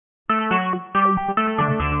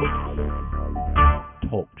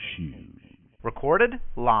Shoes. Recorded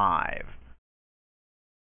live.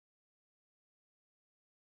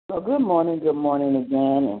 So good morning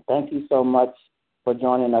again, and thank you so much for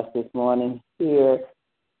joining us this morning here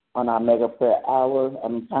on our Mega Prayer Hour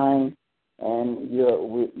time. And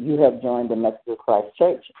you have joined the Message of Christ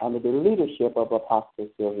Church under the leadership of Apostle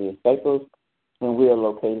Sylvia Staples, and we are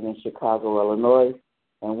located in Chicago, Illinois.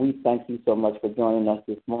 And we thank you so much for joining us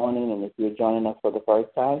this morning. And if you're joining us for the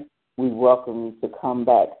first time, we welcome you to come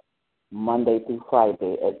back Monday through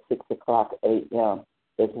Friday at 6 o'clock a.m.,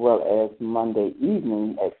 as well as Monday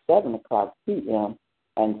evening at 7 o'clock p.m.,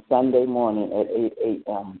 and Sunday morning at 8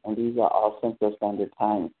 a.m., and these are all Central Standard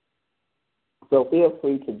Time. So feel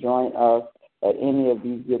free to join us at any of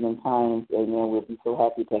these given times, and we'll be so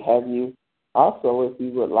happy to have you. Also, if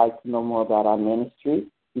you would like to know more about our ministry,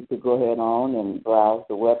 you could go ahead on and browse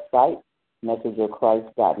the website,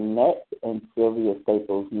 messageofchrist.net and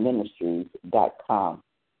SylviaStaplesMinistries.com.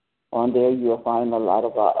 On there, you'll find a lot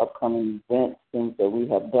of our upcoming events, things that we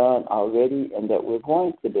have done already and that we're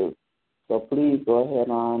going to do. So please go ahead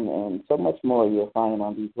on, and so much more you'll find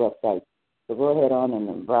on these websites. So go ahead on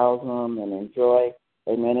and browse them and enjoy,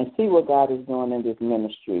 amen, and see what God is doing in this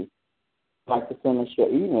ministry. I'd like to send us your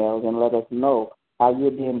emails and let us know how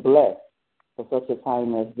you're being blessed for such a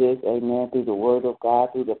time as this, amen, through the word of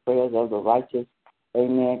God, through the prayers of the righteous,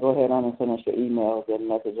 amen. Go ahead on and send us your emails at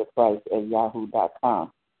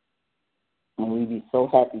messageofchrist@yahoo.com. And we'd be so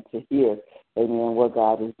happy to hear, amen, what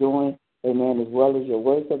God is doing, amen, as well as your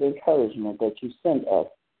words of encouragement that you sent us,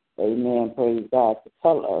 amen, praise God, to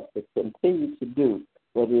tell us to continue to do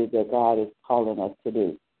what it is that God is calling us to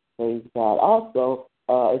do. Praise God. Also,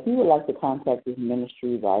 if you would like to contact this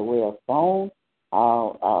ministry by way of phone,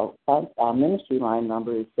 our ministry line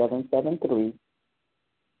number is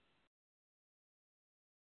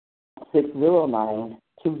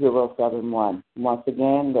 773-609-2071. Once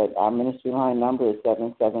again, that our ministry line number is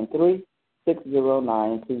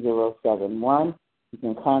 773-609-2071. You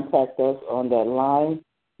can contact us on that line.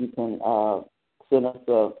 You can send us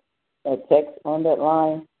a text on that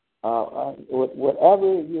line.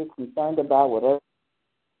 Whatever you're concerned about, whatever,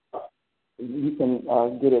 you can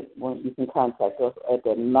get it when you can contact us at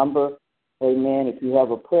that number. Amen. If you have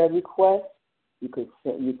a prayer request, you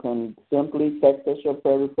can simply text us your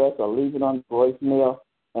prayer request or leave it on voicemail,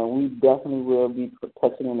 and we definitely will be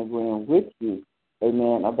touching and agreeing with you,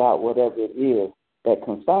 amen, about whatever it is that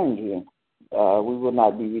concerns you. We will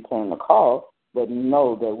not be returning the call, but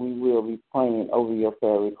know that we will be praying over your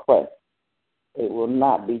prayer request. It will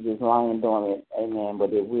not be just lying dormant, amen,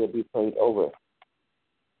 but it will be prayed over.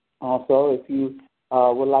 Also, if you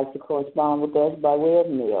would like to correspond with us by way of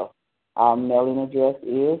mail, our mailing address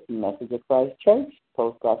is Message of Christ Church,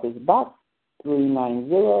 Post Office Box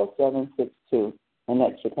 390762, and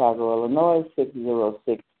that's Chicago, Illinois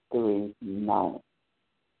 60639.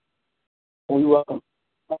 We welcome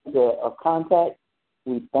a contact.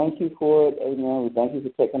 We thank you for it, amen. We thank you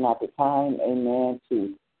for taking out the time, amen,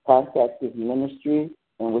 to contact this ministry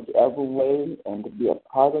in whichever way and to be a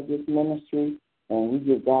part of this ministry. And we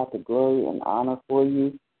give God the glory and honor for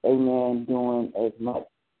you, amen, doing as much.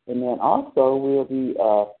 And then also we'll be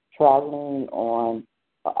traveling on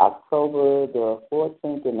October the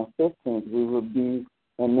 14th and the 15th. We will be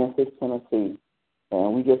in Memphis, Tennessee.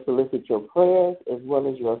 And we just solicit your prayers as well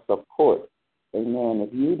as your support. Amen.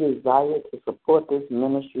 If you desire to support this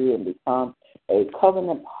ministry and become a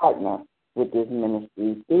covenant partner with this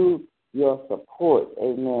ministry through your support,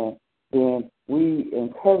 amen, then we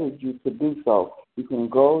encourage you to do so. You can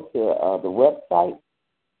go to the website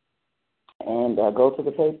and go to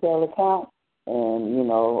the PayPal account and,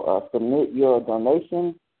 submit your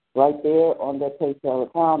donation right there on that PayPal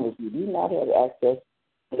account. If you do not have access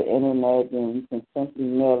to the internet, then you can simply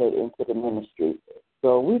mail it into the ministry.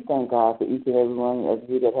 So we thank God for each and every one of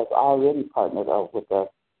you that has already partnered up with us,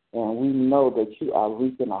 and we know that you are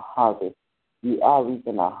reaping a harvest. You are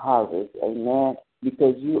reaping a harvest, amen,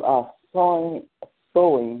 because you are sowing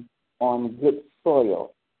on good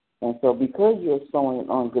soil. And so because you're sowing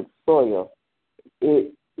on good soil,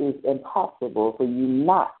 it is impossible for you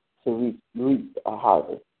not to reap a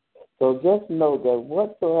harvest. So just know that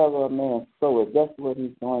whatsoever a man soweth, that's what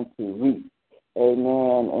he's going to reap.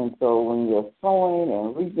 Amen. And so when you're sowing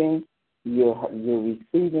and reaping, you're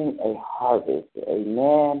receiving a harvest.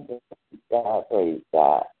 Amen. God, praise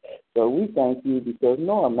God. So we thank you because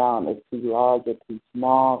no amount is too large or too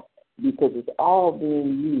small, because it's all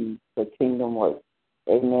being used for kingdom work.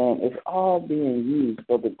 Amen. It's all being used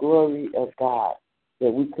for the glory of God,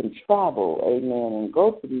 that we can travel, amen, and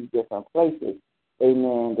go to these different places,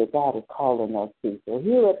 amen, that God is calling us to. So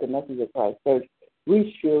here at the Message of Christ Church,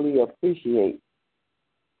 we surely appreciate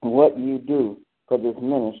what you do for this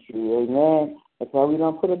ministry. Amen. That's why we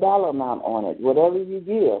don't put a dollar amount on it. Whatever you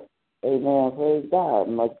give, amen, praise God,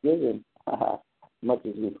 much given, much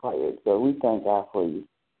is required. So we thank God for you.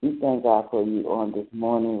 We thank God for you on this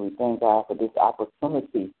morning. We thank God for this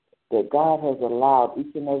opportunity that God has allowed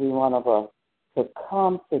each and every one of us to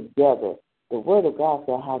come together. The Word of God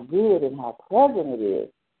says how good and how pleasant it is.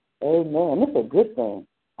 Amen. It's a good thing.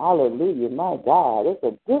 Hallelujah. My God, it's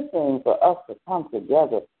a good thing for us to come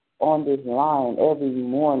together on this line every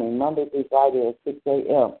morning, Monday through Friday at 6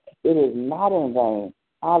 a.m. It is not in vain.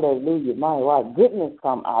 Hallelujah. My God, goodness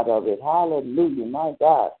come out of it. Hallelujah. My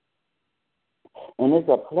God. And it's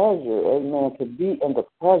a pleasure, amen, to be in the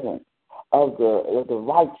presence of the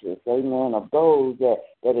righteous, amen, of those that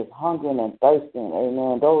is hungering and thirsting,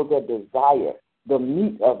 amen, those that desire the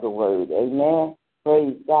meat of the word, amen.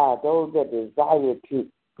 Praise God. Those that desire to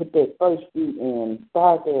put their first feet in,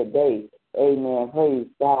 start their day, amen. Praise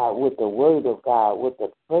God, with the word of God, with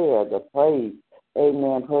the prayer, the praise,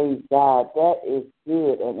 amen. Praise God. That is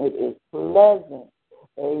good and it is pleasant,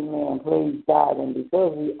 amen. Praise God. And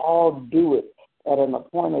because we all do it at an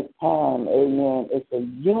appointed time, amen, it's a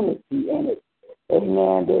unity in it.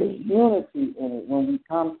 Amen. There's unity in it when we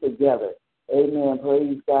come together. Amen.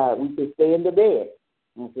 Praise God. We can stay in the bed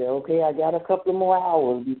and say, okay, I got a couple more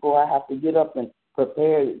hours before I have to get up and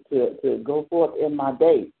prepare to go forth in my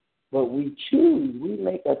day. But we choose, we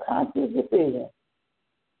make a conscious decision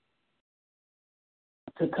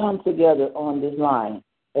to come together on this line.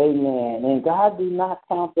 Amen. And God do not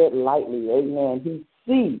count that lightly. Amen. He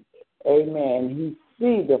sees, amen, he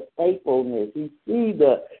sees the faithfulness. He sees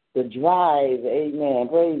the drive. Amen.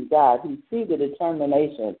 Praise God. He sees the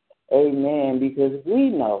determination. Amen. Because we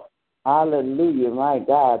know, hallelujah, my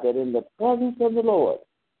God, that in the presence of the Lord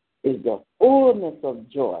is the fullness of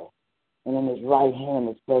joy, and in his right hand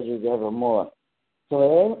is pleasures evermore.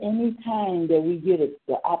 So any time that we get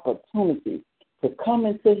the opportunity to come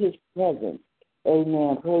into his presence,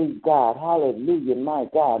 amen, praise God, hallelujah, my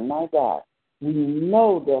God, we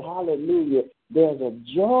know that, hallelujah, there's a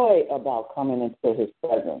joy about coming into his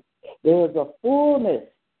presence. There's a fullness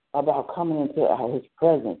about coming into his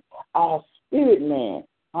presence. Our spirit man,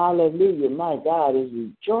 hallelujah, my God, is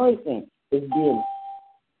rejoicing, is being.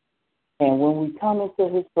 And when we come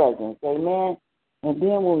into his presence, amen, and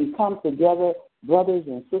then when we come together, brothers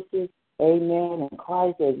and sisters, amen, in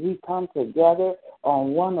Christ, as we come together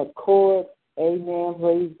on one accord, amen,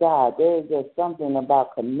 praise God, there's just something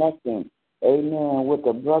about connecting, amen, with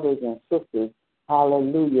the brothers and sisters,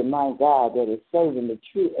 hallelujah, my God, that is serving the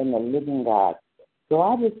true and the living God. So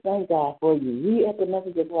I just thank God for you. We at the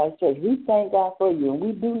Message of Christ Church, we thank God for you, and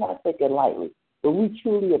we do not take it lightly, but we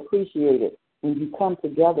truly appreciate it when you come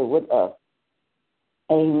together with us.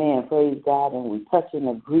 Amen. Praise God. And we touch and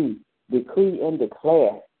agree, decree and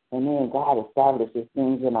declare. And then God establishes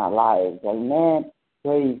things in our lives. Amen.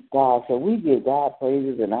 Praise God. So we give God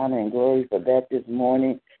praises and honor and glory for that this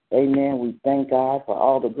morning. Amen. We thank God for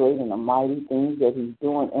all the great and the mighty things that he's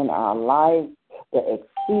doing in our lives, the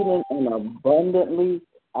exceeding and abundantly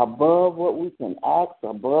above what we can ask,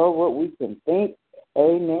 above what we can think.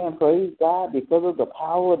 Amen. Praise God, because of the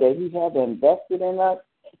power that he has invested in us.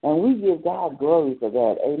 And we give God glory for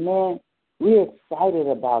that. Amen. We're excited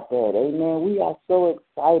about that. Amen. We are so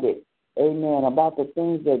excited, amen, about the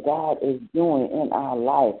things that God is doing in our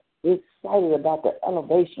life. We're excited about the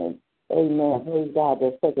elevation, amen, praise God,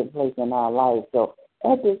 that's taking place in our life. So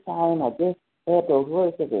at this time, I just had those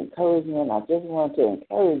words of encouragement. I just want to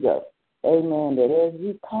encourage us, amen, that as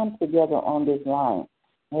we come together on this line,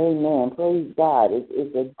 amen, praise God,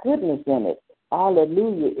 it's a goodness in it.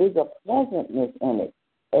 Hallelujah. It's a pleasantness in it.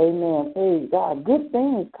 Amen. Praise God. Good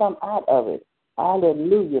things come out of it.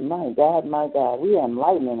 Hallelujah. My God, my God. We are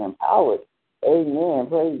enlightened and empowered. Amen.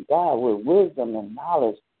 Praise God. With wisdom and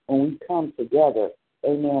knowledge when we come together.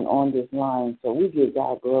 Amen. On this line. So we give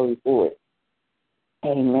God glory for it.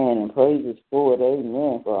 Amen. And praises for it.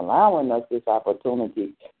 Amen. For allowing us this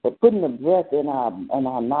opportunity. For putting the breath in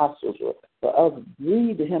our nostrils. For us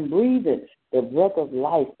breathing the breath of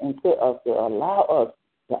life into us to allow us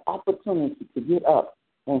the opportunity to get up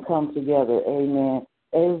and come together, amen,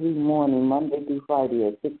 every morning, Monday through Friday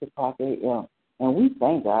at 6 o'clock a.m. And we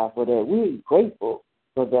thank God for that. We're grateful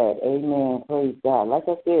for that, amen, praise God. Like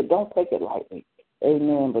I said, don't take it lightly,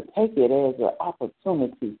 amen, but take it as an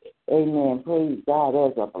opportunity, amen, praise God,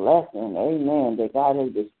 as a blessing, amen, that God has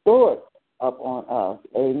bestowed upon us,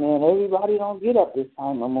 amen. Everybody don't get up this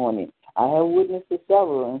time of morning. I have witnessed to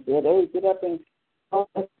several and said, hey, get up and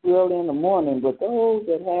early in the morning, but those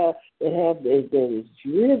that is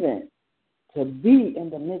driven to be in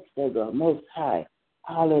the midst of the Most High,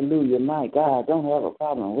 Hallelujah. My God, don't have a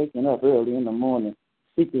problem waking up early in the morning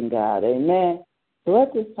seeking God. Amen. So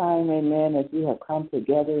at this time, amen, as we have come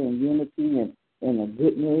together in unity and in the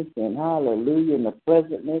goodness and hallelujah, in the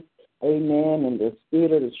presentness, amen, and the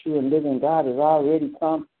spirit of the true and living God has already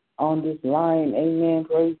come on this line. Amen.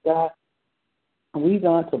 Praise God. We're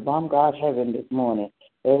going to bombard heaven this morning.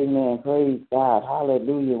 Amen. Praise God.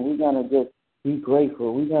 Hallelujah. We're going to just be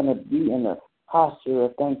grateful. We're going to be in a posture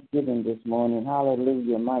of thanksgiving this morning.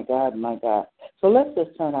 Hallelujah. My God, my God. So let's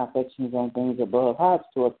just turn our affections on things above, hearts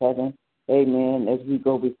towards heaven. Amen. As we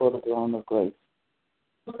go before the throne of grace.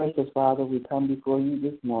 Gracious Father, we come before you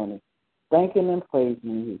this morning, thanking and praising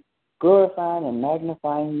you, glorifying and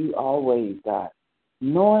magnifying you always, God,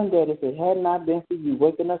 knowing that if it had not been for you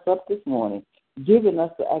waking us up this morning, giving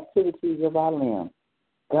us the activities of our limbs,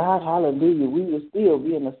 God, hallelujah, we will still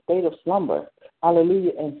be in a state of slumber,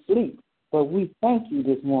 hallelujah, and sleep. But we thank you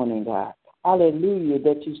this morning, God, hallelujah,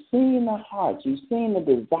 that you've seen the heart, you've seen the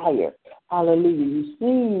desire, hallelujah, you've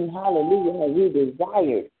seen, hallelujah, how we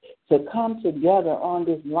desired to come together on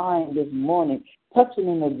this line this morning, touching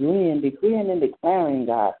and agreeing, decreeing and declaring,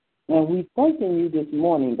 God. And we thanking you this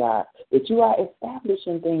morning, God, that you are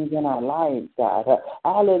establishing things in our lives, God.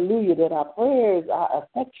 Hallelujah, that our prayers are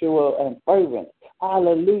effectual and fervent.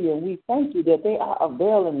 Hallelujah. And we thank you that they are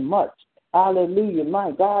availing much. Hallelujah.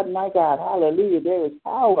 My God, hallelujah. There is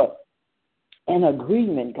power and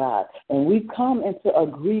agreement, God. And we come into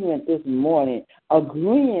agreement this morning,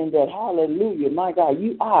 agreeing that, hallelujah, my God,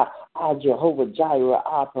 you are our Jehovah Jireh,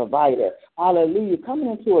 our provider. Hallelujah.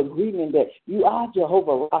 Coming into agreement that you are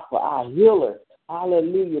Jehovah Rapha, our healer.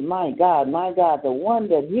 Hallelujah, my God, the one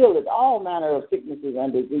that healeth all manner of sicknesses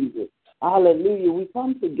and diseases. Hallelujah. We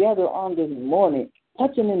come together on this morning,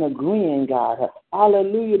 touching and agreeing, God.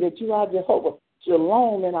 Hallelujah, that you are Jehovah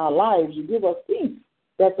Shalom in our lives. You give us peace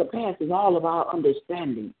that surpasses all of our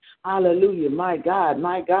understanding. Hallelujah, my God,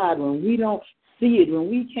 when we don't see it, when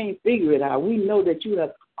we can't figure it out, we know that you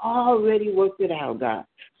have already worked it out, God.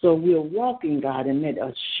 So we're walking, God, in that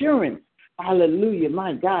assurance, hallelujah,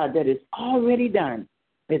 my God, that it's already done.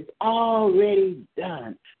 It's already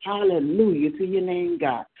done. Hallelujah to your name,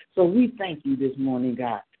 God. So we thank you this morning,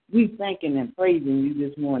 God. We thanking and praising you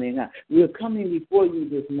this morning. We're coming before you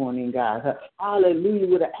this morning, God. Hallelujah,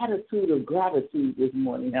 with an attitude of gratitude this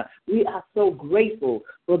morning. We are so grateful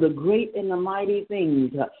for the great and the mighty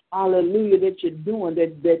things, hallelujah, that you're doing,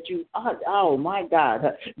 that you are, oh my God,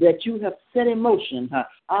 that you have set in motion,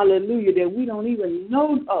 hallelujah, that we don't even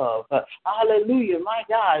know of. Hallelujah, my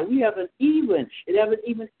God, it haven't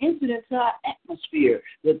even entered into our atmosphere,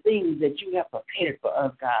 the things that you have prepared for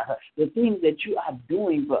us, God, the things that you are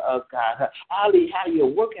doing for us, God. Hallelujah, how you're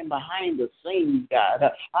working behind the scenes, God.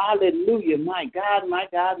 Hallelujah, my God.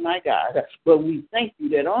 But we thank you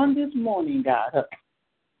that on this morning, God,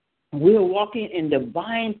 we're walking in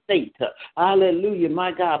divine faith. Hallelujah,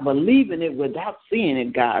 my God, believing it without seeing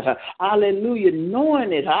it, God. Hallelujah,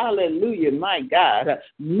 knowing it. Hallelujah, my God,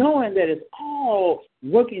 knowing that it's all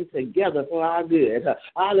working together for our good.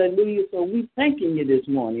 Hallelujah. So we thanking you this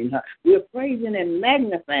morning. We're praising and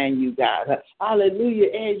magnifying you, God. Hallelujah.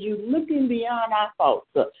 As you looking beyond our faults.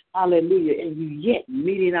 Hallelujah. And you yet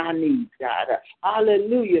meeting our needs, God.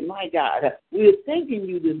 Hallelujah, my God. We're thanking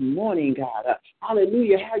you this morning, God.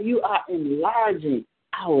 Hallelujah. How you are enlarging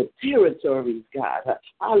our territories, God.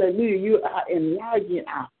 Hallelujah. You are enlarging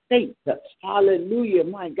our faith. Hallelujah,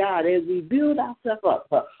 my God. As we build ourselves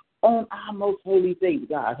up on our most holy faith,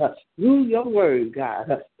 God, through your word,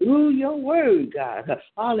 God, through your word, God.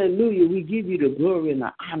 Hallelujah. We give you the glory and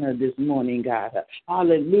the honor this morning, God.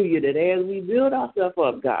 Hallelujah. That as we build ourselves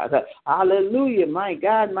up, God, hallelujah, my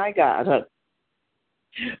God,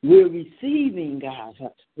 we're receiving, God,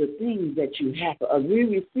 the things that you have for us.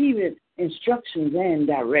 We're receiving instructions and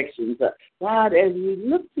directions. God, as we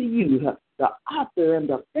look to you, the author and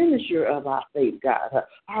the finisher of our faith, God.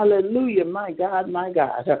 Hallelujah, my God.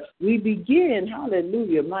 We begin,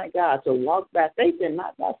 hallelujah, my God, to walk by faith and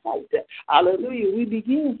not by sight. Hallelujah. We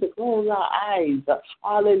begin to close our eyes,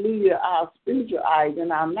 hallelujah, our spiritual eyes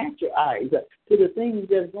and our natural eyes to the things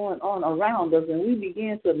that's going on around us, and we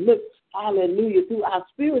begin to look, hallelujah, through our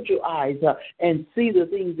spiritual eyes and see the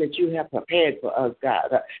things that you have prepared for us, God,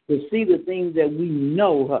 to see the things that we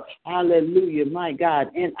know, hallelujah, my God,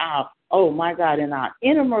 in our, oh, my God, in our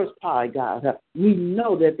innermost part, God, We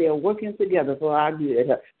know that they're working together for our good.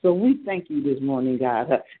 So we thank you this morning, God,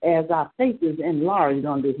 as our faith is enlarged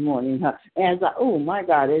on this morning. Oh my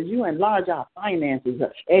God, as you enlarge our finances,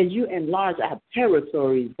 as you enlarge our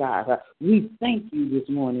territories, God, we thank you this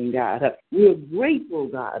morning, God. We're grateful,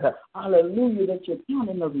 God. Hallelujah, that you're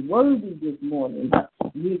counting us worthy this morning.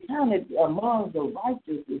 We counted among the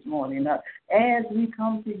righteous this morning as we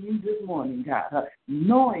come to you this morning, God,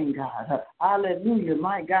 knowing, God, hallelujah,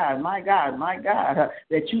 my God, my God, my God,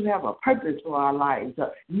 that you have a purpose for our lives.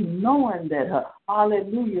 You knowing that,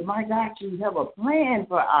 hallelujah, my God, you have a plan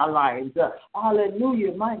for our lives.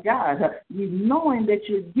 Hallelujah, my God, you knowing that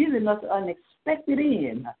you're giving us an expected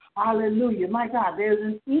end. Hallelujah, my God, there's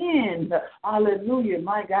an end. Hallelujah,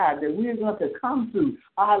 my God, that we're going to come to.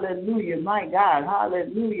 Hallelujah, my God,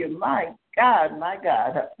 hallelujah, my God, my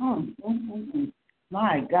God.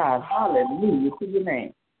 My God, hallelujah to your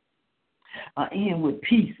name. End with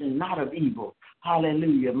peace and not of evil.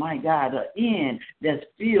 Hallelujah, my God, an end that's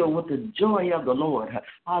filled with the joy of the Lord.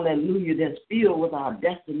 Hallelujah, that's filled with our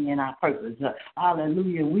destiny and our purpose.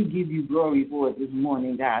 Hallelujah, we give you glory for it this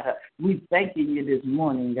morning, God. We thanking you this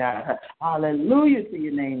morning, God. Hallelujah to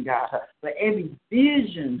your name, God, for every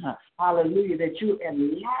vision, hallelujah, that you're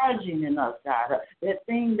enlarging in us, God. That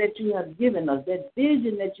thing that you have given us, that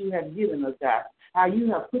vision that you have given us, God. How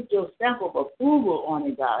you have put your stamp of approval on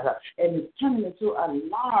it, God, and it's turning into a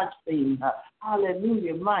large thing.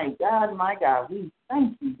 Hallelujah, my God, we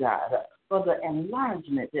thank you, God, for the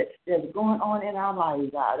enlargement that's going on in our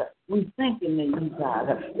lives, God. We thank you, God,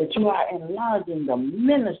 that you are enlarging the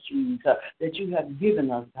ministries that you have given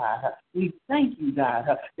us, God. We thank you, God,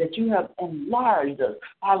 that you have enlarged us.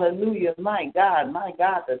 Hallelujah, my God,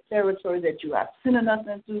 the territory that you are sending us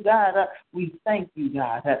into, God. We thank you,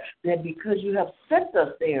 God, that because you have sent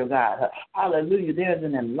us there, God, hallelujah, there's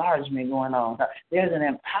an enlargement going on. There's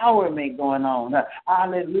an empowerment going on.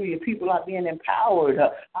 Hallelujah, people are being empowered.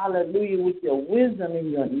 Hallelujah, with your wisdom and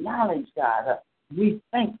your knowledge, God. We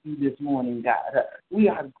thank you this morning, God. We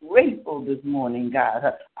are grateful this morning, God.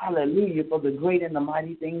 Hallelujah, for the great and the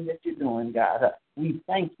mighty things that you're doing, God. We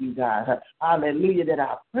thank you, God. Hallelujah, that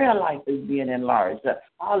our prayer life is being enlarged.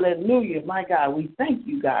 Hallelujah, my God. We thank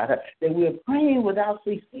you, God, that we're praying without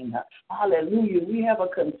ceasing. Hallelujah. We have a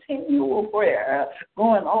continual prayer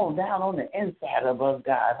going on down on the inside of us,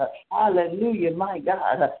 God. Hallelujah, my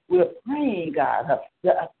God. We're praying, God,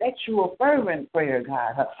 the effectual, fervent prayer,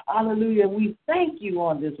 God. Hallelujah. We thank you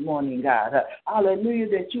on this morning, God. Hallelujah,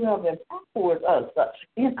 that you have empowered us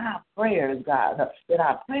in our prayers, God, that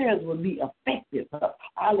our prayers will be effective.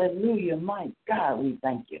 Hallelujah, my God, we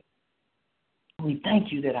thank you. We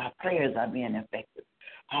thank you that our prayers are being effective.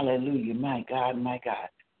 Hallelujah, my God, my God.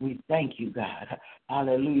 We thank you, God.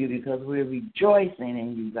 Hallelujah, because we're rejoicing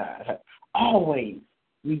in you, God. Always.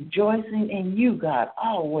 Rejoicing in you, God.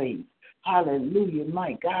 Always. Hallelujah,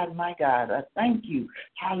 my God, my God. I thank you.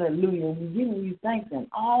 Hallelujah. We're giving you thanks in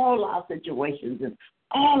all our situations and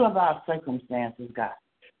all of our circumstances, God.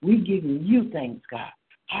 We're giving you thanks, God.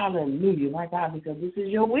 Hallelujah, my God, because this is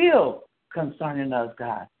your will concerning us,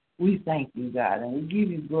 God. We thank you, God, and we give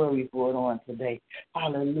you glory for it on today.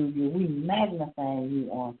 Hallelujah. We magnify you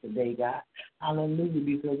on today, God. Hallelujah,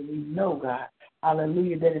 because we know, God,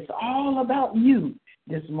 hallelujah, that it's all about you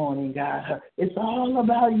this morning, God. It's all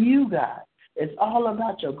about you, God. It's all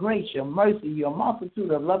about your grace, your mercy, your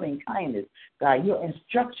multitude of loving kindness, God, your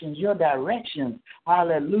instructions, your directions,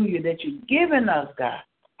 hallelujah, that you've given us, God.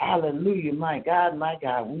 Hallelujah, my God,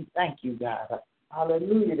 we thank you, God.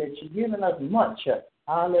 Hallelujah, that you've given us much.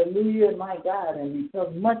 Hallelujah, my God, and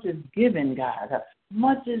because much is given, God,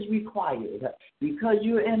 much is required. Because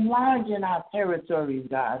you're enlarging our territories,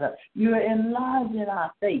 God. You're enlarging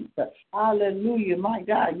our faith. Hallelujah, my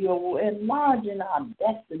God, you're enlarging our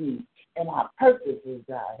destiny and our purposes,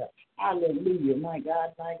 God. Hallelujah, my God,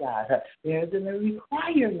 my God. There's a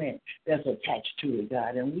requirement that's attached to it,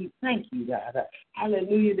 God, and we thank you, God.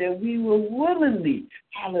 Hallelujah, that we will willingly,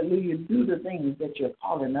 hallelujah, do the things that you're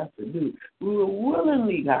calling us to do. We will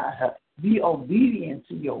willingly, God, be obedient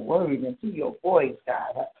to your word and to your voice,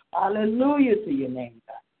 God. Hallelujah to your name,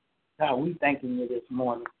 God. God, we thanking you this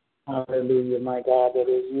morning. Hallelujah, my God, that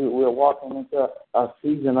is you. We're walking into a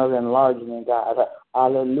season of enlargement, God.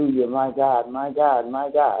 Hallelujah, my God, my God, my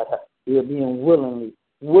God. We are being willing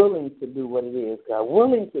to do what it is, God.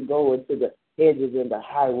 Willing to go into the hedges and the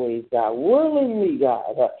highways, God. Willingly,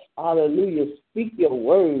 God. Hallelujah, speak your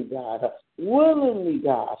word, God. Willingly,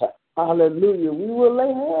 God. Hallelujah. We will lay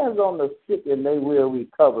hands on the sick and they will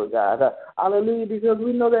recover, God. Hallelujah, because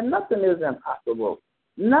we know that nothing is impossible.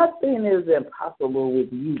 Nothing is impossible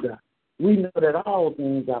with you, God. We know that all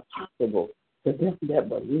things are possible to them that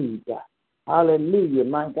believe, God. Hallelujah,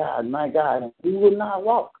 my God, my God. We will not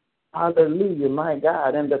walk. Hallelujah, my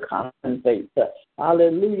God, in the common faith.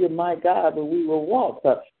 Hallelujah, my God, but we will walk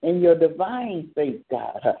in your divine faith,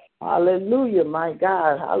 God. Hallelujah, my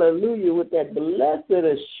God. Hallelujah, with that blessed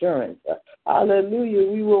assurance.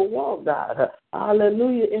 Hallelujah, we will walk, God.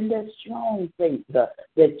 Hallelujah, in that strong faith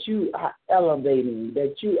that you are elevating,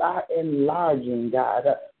 that you are enlarging, God.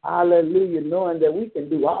 Hallelujah, knowing that we can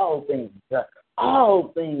do all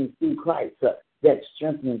things through Christ that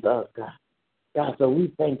strengthens us, God. God, so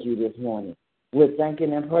we thank you this morning. We're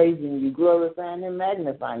thanking and praising you, glorifying and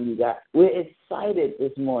magnifying you, God. We're excited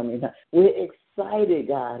this morning. We're excited,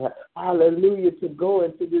 God. Hallelujah, to go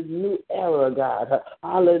into this new era, God.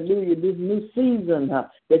 Hallelujah, this new season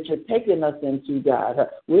that you're taking us into, God.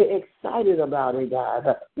 We're excited about it, God.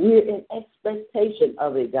 We're in expectation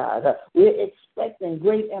of it, God. We're expecting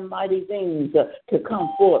great and mighty things to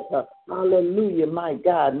come forth. Hallelujah, my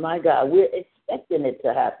God, my God. We're expecting it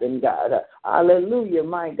to happen, God. Hallelujah,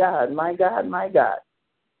 my God, my God, my God.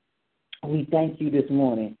 We thank you this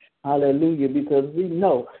morning. Hallelujah, because we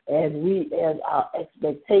know as our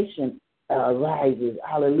expectation rises,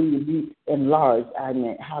 hallelujah, be enlarged,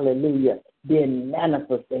 hallelujah, then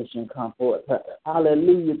manifestation come forth.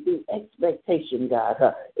 Hallelujah, through expectation, God,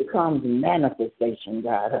 it comes manifestation,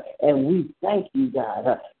 God, and we thank you,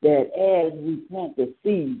 God, that as we plant the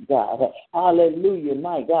seeds, God, hallelujah,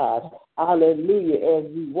 my God, hallelujah, as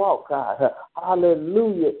we walk, God,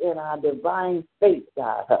 hallelujah, in our divine faith,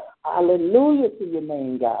 God, hallelujah to your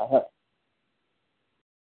name, God.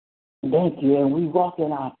 Thank you, and we walk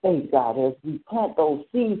in our faith, God, as we plant those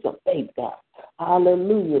seeds of faith, God.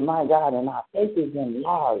 Hallelujah, my God, and our faith is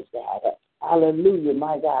enlarged, God. Hallelujah,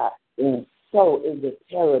 my God, and so is the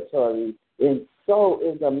territory, and so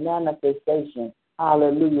is the manifestation,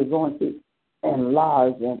 hallelujah, going to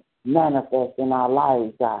enlarge and manifest in our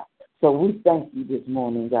lives, God. So we thank you this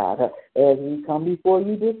morning, God. As we come before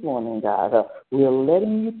you this morning, God, we're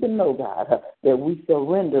letting you to know, God, that we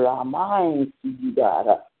surrender our minds to you, God,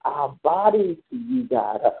 our bodies to you,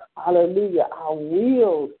 God. Hallelujah. Our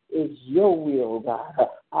will is your will, God.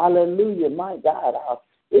 Hallelujah. My God, our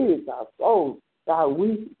spirits, our souls, God,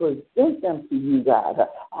 we present them to you, God.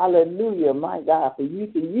 Hallelujah. My God, for you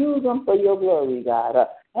to use them for your glory, God.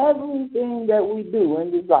 Everything that we do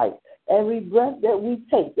in this life, every breath that we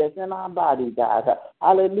take that's in our body, God.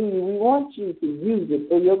 Hallelujah. We want you to use it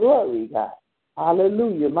for your glory, God.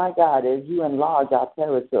 Hallelujah, my God, as you enlarge our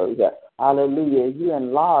territory, God. Hallelujah, as you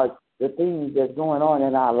enlarge the things that's going on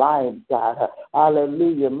in our lives, God.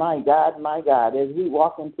 Hallelujah, my God, as we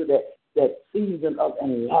walk into that season of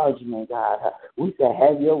enlargement, God, we say,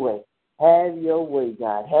 have your way. Have your way,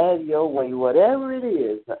 God. Have your way. Whatever it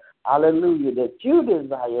is, hallelujah, that you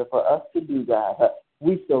desire for us to do, God,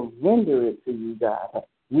 we surrender it to you, God.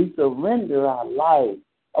 We surrender our lives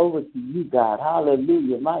over to you, God.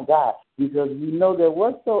 Hallelujah, my God, because we know that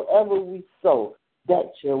whatsoever we sow,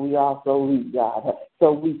 that shall we also reap, God.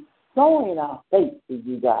 So we sowing our faith to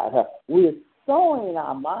you, God. We're sowing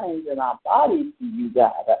our minds and our bodies to you,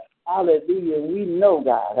 God. Hallelujah. We know,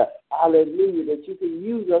 God, hallelujah, that you can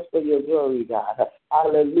use us for your glory, God.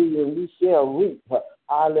 Hallelujah. We shall reap.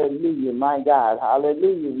 Hallelujah, my God.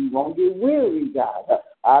 Hallelujah. We won't get weary, God.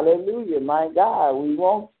 Hallelujah, my God. We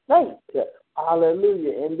won't faint.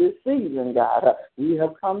 Hallelujah. In this season, God, we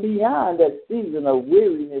have come beyond that season of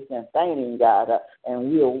weariness and fainting, God,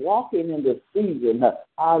 and we are walking in the season,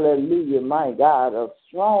 hallelujah, my God, of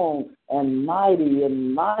strong and mighty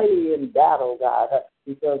in battle, God,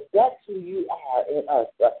 because that's who you are in us.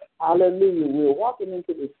 Hallelujah. We're walking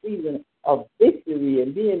into the season of victory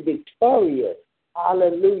and being victorious.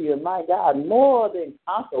 Hallelujah, my God, more than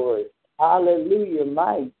conquerors. Hallelujah,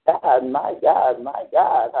 my God, my God, my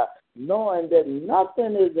God. Knowing that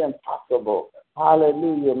nothing is impossible.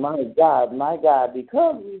 Hallelujah, my God,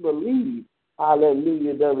 because we believe,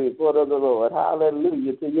 hallelujah, the report of the Lord.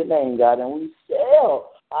 Hallelujah to your name, God, and we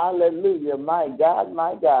shall, hallelujah, my God,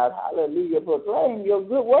 hallelujah, proclaim your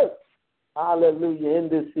good works. Hallelujah, in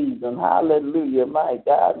this season. Hallelujah, my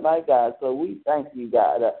God. So we thank you,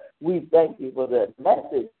 God. We thank you for that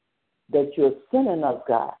message that you're sending us,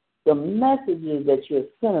 God. The messages that you're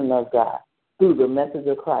sending us, God, through the message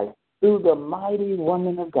of Christ, through the mighty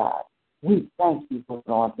woman of God. We thank you for it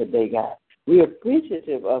on today, God. We're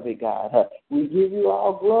appreciative of it, God. We give you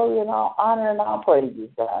all glory and all honor and all praises,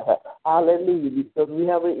 God. Hallelujah, because we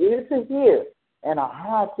have an ear to hear and a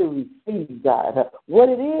heart to receive, God, what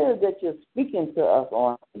it is that you're speaking to us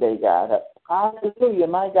on today, God. Hallelujah,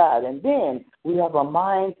 my God. And then we have a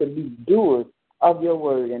mind to be doers of your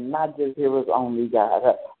word and not just hearers only,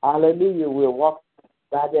 God. Hallelujah, we're walking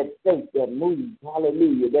God, that faith that moves,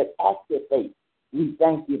 hallelujah, that active faith. We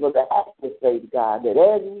thank you for the active faith, God, that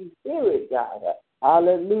as we hear it, God,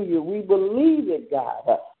 hallelujah, we believe it,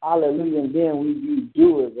 God, hallelujah, and then we be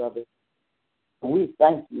doers of it. We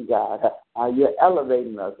thank you, God. You're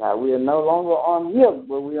elevating us. We are no longer on milk,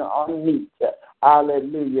 but we are on meat.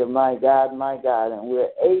 Hallelujah, my God, and we're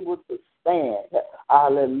able to stand.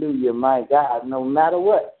 Hallelujah, my God, no matter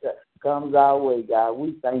what comes our way, God.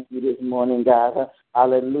 We thank you this morning, God.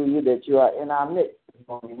 Hallelujah, that you are in our midst this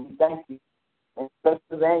morning. We thank you. And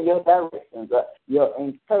your directions, your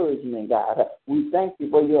encouragement, God. We thank you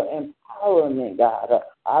for your empowerment, God.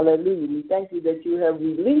 Hallelujah. We thank you that you have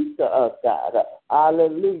released to us, God.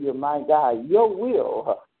 Hallelujah, my God, your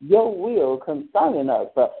will concerning us.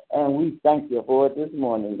 And we thank you for it this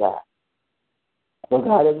morning, God. So,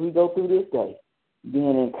 God, as we go through this day,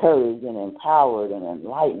 being encouraged and empowered and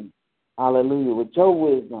enlightened, hallelujah, with your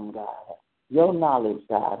wisdom, God, your knowledge,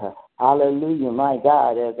 God. Hallelujah, my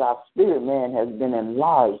God, as our spirit man has been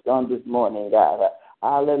enlarged on this morning, God.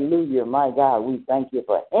 Hallelujah, my God, we thank you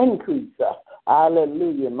for increase.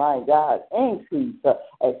 Hallelujah, my God, increase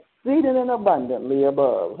exceeding and abundantly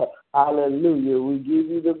above. Hallelujah, we give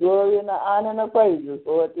you the glory and the honor and the praises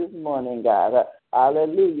for it this morning, God.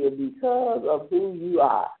 Hallelujah, because of who you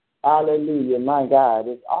are. Hallelujah, my God,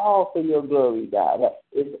 it's all for your glory, God.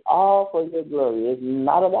 It's all for your glory. It's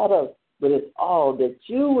not about us, but it's all that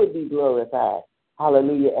you would be glorified,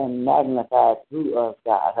 hallelujah, and magnified through us,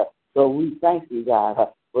 God. So we thank you, God,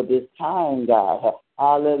 for this time, God,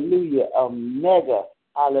 hallelujah, of mega,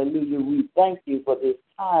 hallelujah. We thank you for this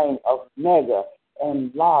time of mega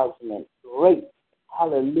enlargement, great,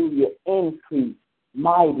 hallelujah, increase,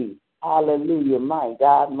 mighty, hallelujah, my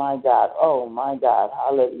God, oh, my God,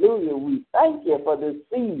 hallelujah. We thank you for this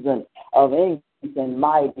season of increase and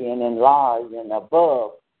mighty and enlarged and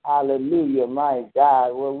above. Hallelujah, my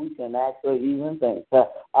God, where we can actually even think.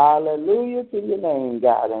 Hallelujah to your name,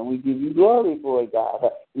 God, and we give you glory for it, God.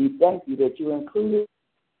 We thank you that you included,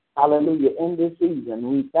 hallelujah, in this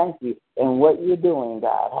season. We thank you in what you're doing,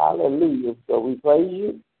 God. Hallelujah. So we praise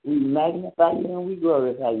you, we magnify you, and we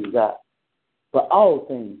glorify you, God, for all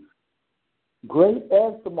things, great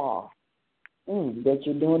as small, that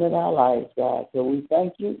you're doing in our lives, God. So we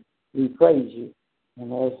thank you, we praise you,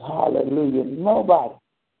 and there's hallelujah. Nobody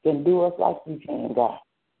can do us like you can, God.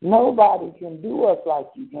 Nobody can do us like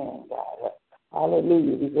you can, God.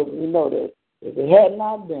 Hallelujah, because we know that if it had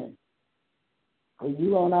not been for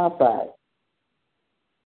you on our side,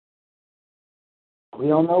 we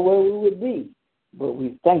don't know where we would be, but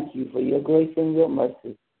we thank you for your grace and your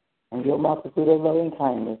mercy and your multitude of loving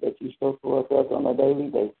kindness that you show towards us on a daily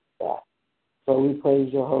basis, God. So we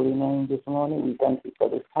praise your holy name this morning. We thank you for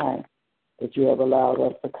this time that you have allowed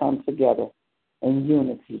us to come together in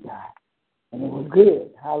unity, God. And it was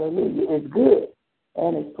good. Hallelujah. It's good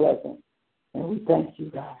and it's pleasant. And we thank you,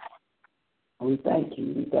 God. We thank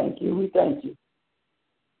you. We thank you. We thank you.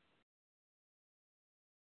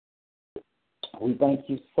 We thank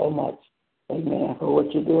you so much, amen, for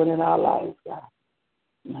what you're doing in our lives, God.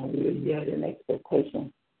 And we are yet in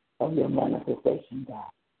expectation of your manifestation, God.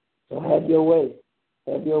 So have your way.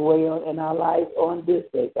 Have your way in our lives on this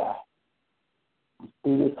day, God.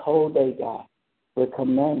 Through this whole day, God. We're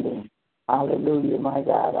commanding, hallelujah, my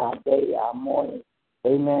God, our day, our morning,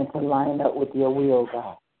 amen, to line up with your will,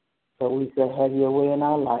 God. So we say, have your way in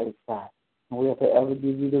our lives, God. And we'll forever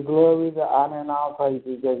give you the glory, the honor, and all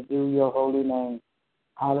praises that do your holy name.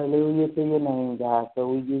 Hallelujah to your name, God. So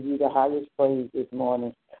we give you the highest praise this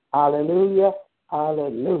morning. Hallelujah,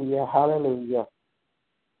 hallelujah, hallelujah.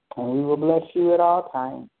 And we will bless you at all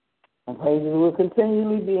times. And praises will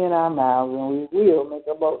continually be in our mouths, and we will make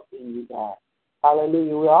a boast in you, God.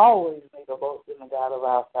 Hallelujah. We always make a boast in the God of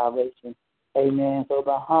our salvation. Amen. So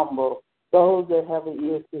the humble, those that have an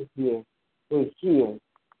ear to hear, will hear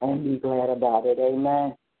and be glad about it.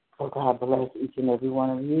 Amen. So God bless each and every one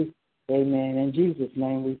of you. Amen. In Jesus'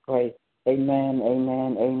 name we pray. Amen,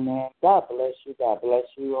 amen, amen. God bless you. God bless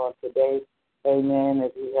you on today. Amen.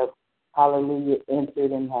 As we have, hallelujah,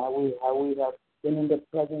 entered and how we have been in the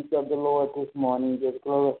presence of the Lord this morning, just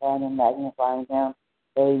glorifying and magnifying him.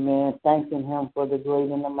 Amen. Thanking him for the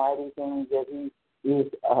great and the mighty things that he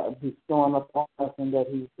is bestowing upon us and that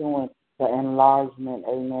he's doing, the enlargement,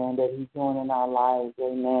 amen, that he's doing in our lives,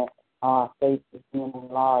 amen. Our faith is being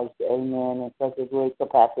enlarged, amen, in such a great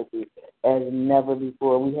capacity as never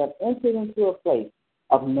before. We have entered into a place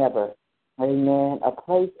of never, amen, a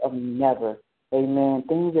place of never, amen,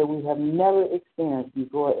 things that we have never experienced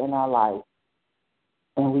before in our life.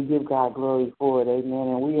 And we give God glory for it, amen,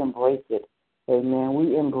 and we embrace it, amen.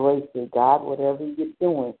 We embrace it, God, whatever you're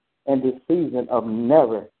doing, in this season of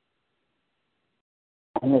never,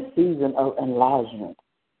 in the season of enlargement.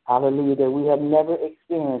 Hallelujah, that we have never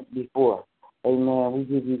experienced before. Amen. We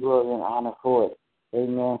give you glory and honor for it.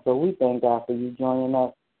 Amen. So we thank God for you joining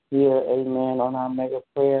us here, amen, on our mega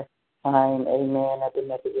prayer time, amen, at the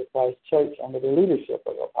Methodist Christ Church under the leadership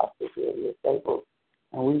of Apostle Sylvia Staples.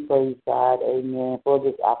 And we praise God, amen, for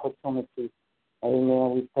this opportunity.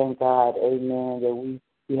 Amen. We thank God, amen, that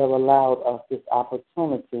you have allowed us this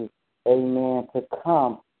opportunity, amen, to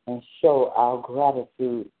come and show our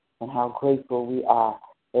gratitude and how grateful we are,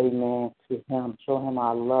 amen, to him, show him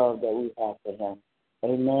our love that we have for him.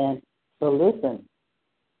 Amen. So listen,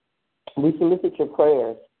 we solicit your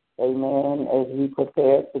prayers, amen, as we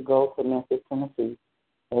prepare to go to Memphis, Tennessee.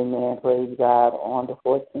 Amen. Praise God, on the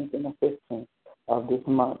 14th and the 15th of this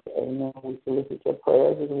month. Amen. We solicit your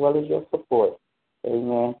prayers as well as your support.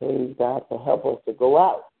 Amen. Praise God, to help us to go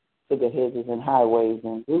out to the hedges and highways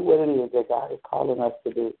and do what it is that God is calling us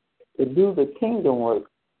to do the kingdom work.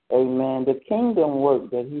 Amen. The kingdom work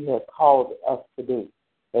that he has called us to do.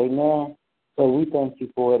 Amen. So we thank you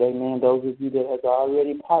for it. Amen. Those of you that have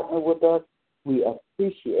already partnered with us, we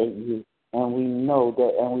appreciate you. And we know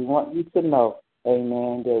that, and we want you to know,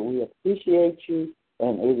 amen, that we appreciate you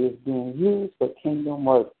and it is being used for kingdom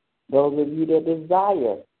work. Those of you that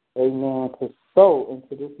desire, amen, to sow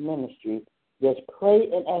into this ministry, just pray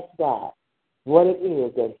and ask God what it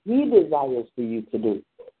is that he desires for you to do.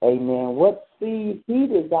 Amen. What seed he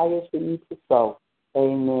desires for you to sow.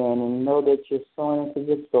 Amen. And know that you're sowing into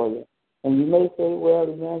good soil. And you may say, well,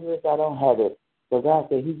 evangelist, I don't have it. So God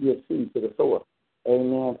said he gives seed to the sower.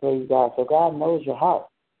 Amen. Praise God. So God knows your heart.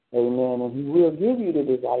 Amen. And he will give you the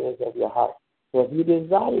desires of your heart. So if you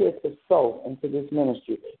desire to sow into this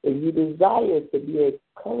ministry, if you desire to be a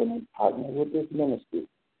covenant partner with this ministry,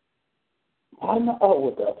 partner up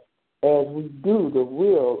with us as we do the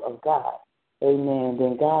will of God. Amen.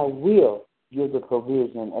 Then God will give the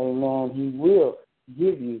provision. Amen. He will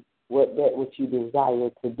give you what you desire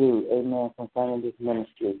to do. Amen. Concerning this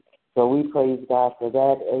ministry. So we praise God for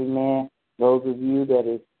that. Amen. Those of you that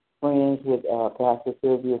is friends with Pastor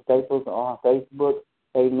Sylvia Staples on Facebook,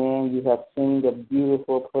 amen, you have seen the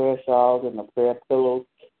beautiful prayer shawls and the prayer pillows,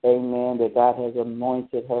 amen, that God has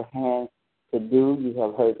anointed her hands to do. You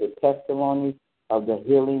have heard the testimonies of the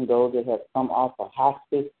healing, those that have come off of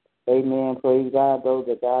hospice, amen, praise God, those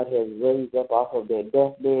that God has raised up off of their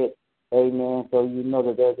deathbed, amen. So you know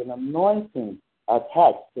that there's an anointing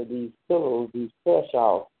attached to these pillows, these prayer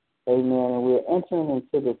shawls, amen, and we're entering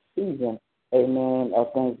into the season, amen,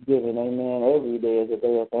 of Thanksgiving. Amen. Every day is a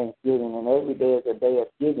day of Thanksgiving, and every day is a day of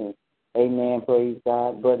giving. Amen. Praise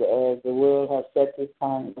God. But as the world has set this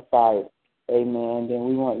time aside, amen, then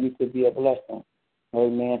we want you to be a blessing.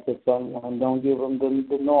 Amen. To someone. Don't give them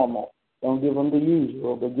the normal. Don't give them the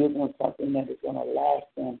usual, but give them something that is going to last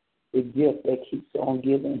them. The gift that keeps on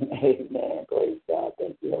giving. Amen. Praise God.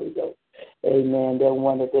 Thank you, Holy Ghost. Amen. That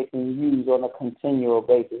one that they can use on a continual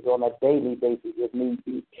basis, on a daily basis if need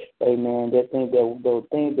be. Amen.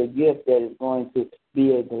 The gift that is going to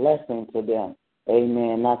be a blessing to them.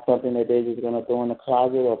 Amen. Not something that they're just going to throw in the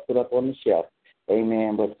closet or put up on the shelf.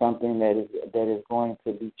 Amen. But something that is going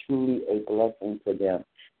to be truly a blessing to them.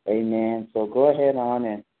 Amen. So go ahead on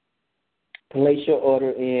and place your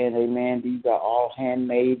order in. Amen. These are all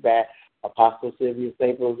handmade by Apostle Sylvia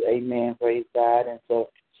Staples. Amen. Praise God. And so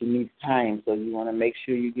she needs time. So you want to make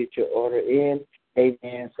sure you get your order in.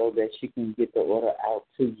 Amen. So that she can get the order out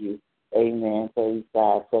to you. Amen. Praise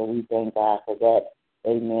God. So we thank God for that.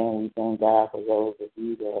 Amen. We thank God for those of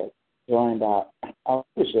you that have joined our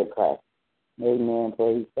leadership class. Amen.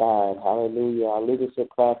 Praise God. Hallelujah. Our leadership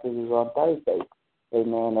classes is on Thursday.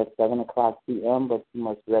 Amen. At 7 o'clock p.m., but you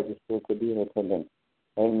must register to be in attendance.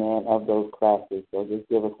 Amen. Of those classes. So just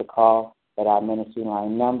give us a call at our ministry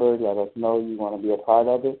line number. Let us know you want to be a part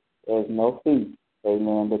of it. There's no fee.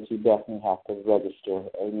 Amen. But you definitely have to register.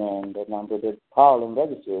 Amen. The number to call and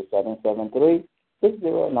register is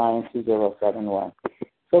 773-609-2071.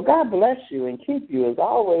 So God bless you and keep you. As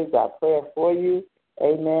always, our prayer for you.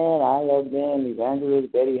 Amen. I have been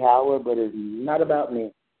Evangelist Betty Howard, but it's not about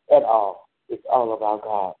me at all. It's all about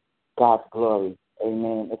God, God's glory.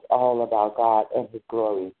 Amen. It's all about God and his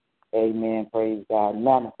glory. Amen. Praise God.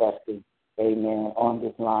 Manifesting. Amen. On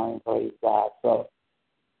this line. Praise God. So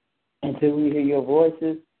until we hear your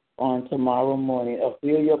voices on tomorrow morning, or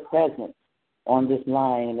feel your presence on this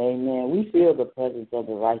line, amen. We feel the presence of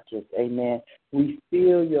the righteous. Amen. We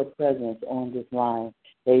feel your presence on this line.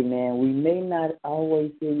 Amen. We may not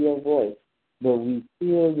always hear your voice, but we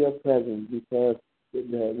feel your presence because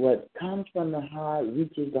what comes from the heart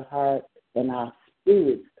reaches the heart, and our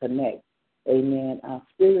spirits connect. Amen. Our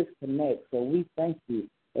spirits connect, so we thank you.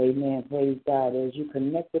 Amen. Praise God. As you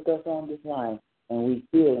connect with us on this line, and we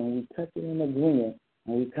feel and we touch it in agreement,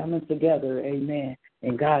 and we coming together. Amen.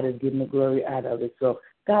 And God is getting the glory out of it. So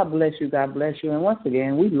God bless you. God bless you. And once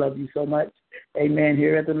again, we love you so much. Amen.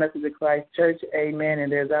 Here at the Message of Christ Church. Amen.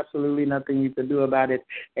 And there's absolutely nothing you can do about it.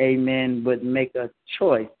 Amen. But make a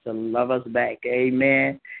choice to love us back.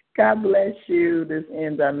 Amen. God bless you. This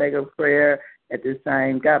ends our mega prayer at this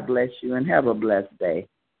time. God bless you and have a blessed day.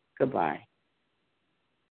 Goodbye.